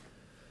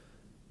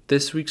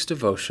This week's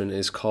devotion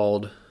is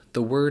called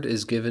The Word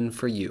is Given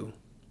for You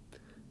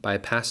by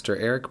Pastor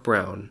Eric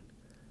Brown,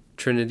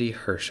 Trinity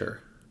Herscher.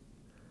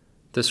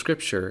 The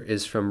scripture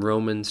is from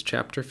Romans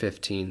chapter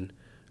 15,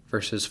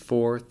 verses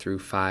 4 through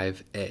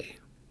 5a.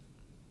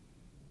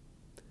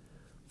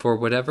 For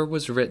whatever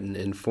was written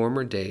in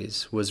former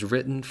days was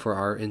written for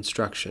our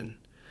instruction,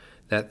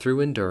 that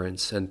through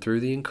endurance and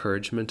through the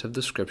encouragement of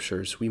the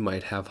scriptures we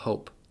might have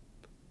hope.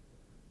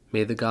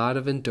 May the God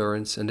of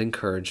endurance and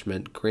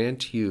encouragement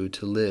grant you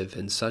to live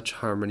in such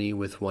harmony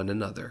with one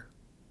another.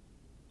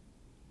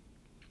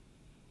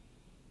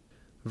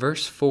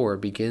 Verse 4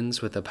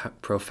 begins with a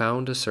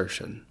profound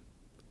assertion.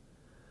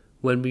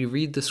 When we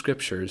read the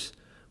scriptures,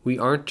 we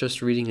aren't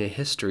just reading a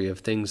history of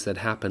things that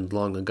happened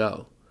long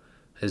ago,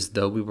 as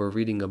though we were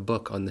reading a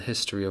book on the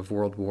history of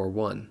World War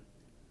I.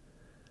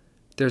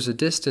 There's a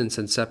distance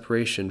and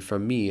separation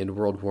from me in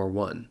World War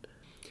I.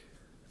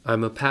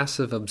 I'm a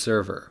passive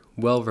observer,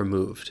 well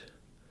removed.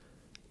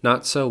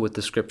 Not so with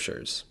the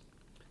scriptures.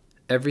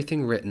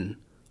 Everything written,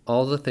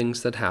 all the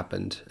things that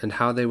happened, and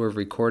how they were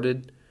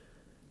recorded,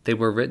 they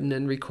were written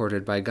and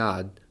recorded by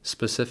God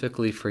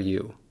specifically for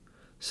you,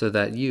 so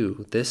that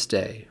you, this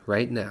day,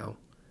 right now,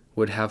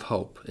 would have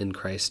hope in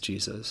Christ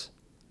Jesus.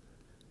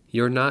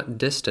 You're not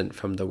distant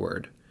from the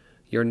Word.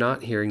 You're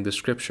not hearing the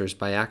scriptures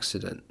by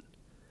accident.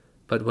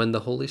 But when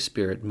the Holy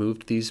Spirit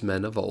moved these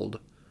men of old,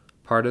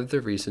 part of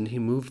the reason he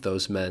moved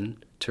those men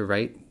to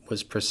write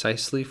was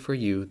precisely for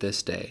you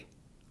this day.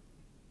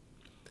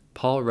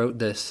 Paul wrote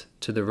this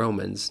to the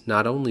Romans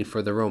not only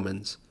for the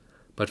Romans,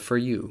 but for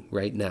you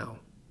right now.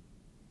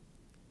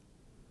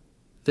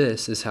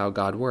 This is how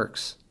God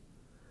works.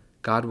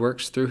 God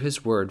works through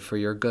his word for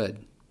your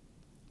good.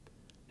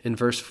 In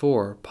verse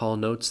 4, Paul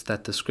notes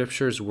that the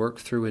scriptures work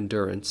through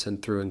endurance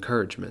and through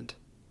encouragement.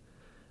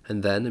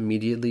 And then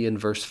immediately in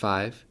verse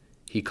 5,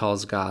 he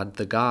calls God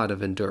the God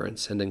of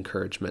endurance and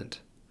encouragement.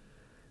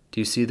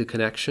 Do you see the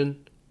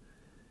connection?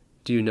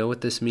 Do you know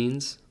what this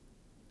means?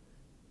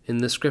 In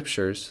the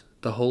scriptures,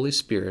 the Holy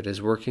Spirit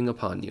is working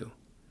upon you.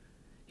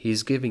 He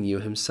is giving you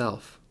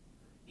himself.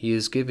 He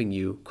is giving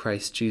you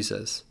Christ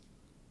Jesus.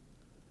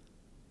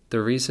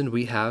 The reason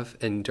we have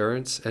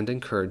endurance and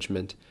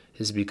encouragement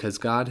is because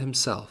God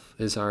himself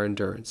is our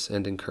endurance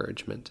and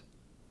encouragement.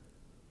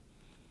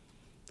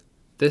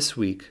 This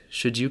week,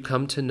 should you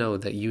come to know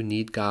that you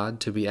need God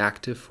to be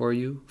active for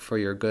you, for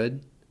your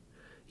good,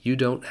 you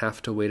don't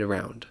have to wait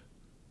around.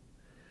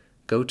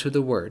 Go to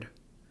the Word,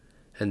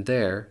 and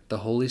there the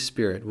Holy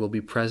Spirit will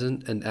be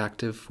present and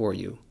active for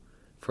you,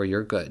 for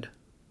your good.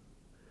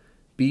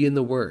 Be in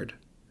the Word,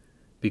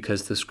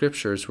 because the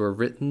Scriptures were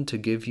written to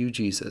give you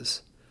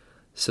Jesus,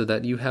 so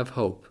that you have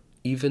hope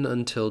even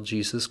until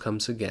Jesus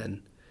comes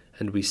again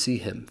and we see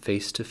him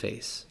face to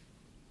face.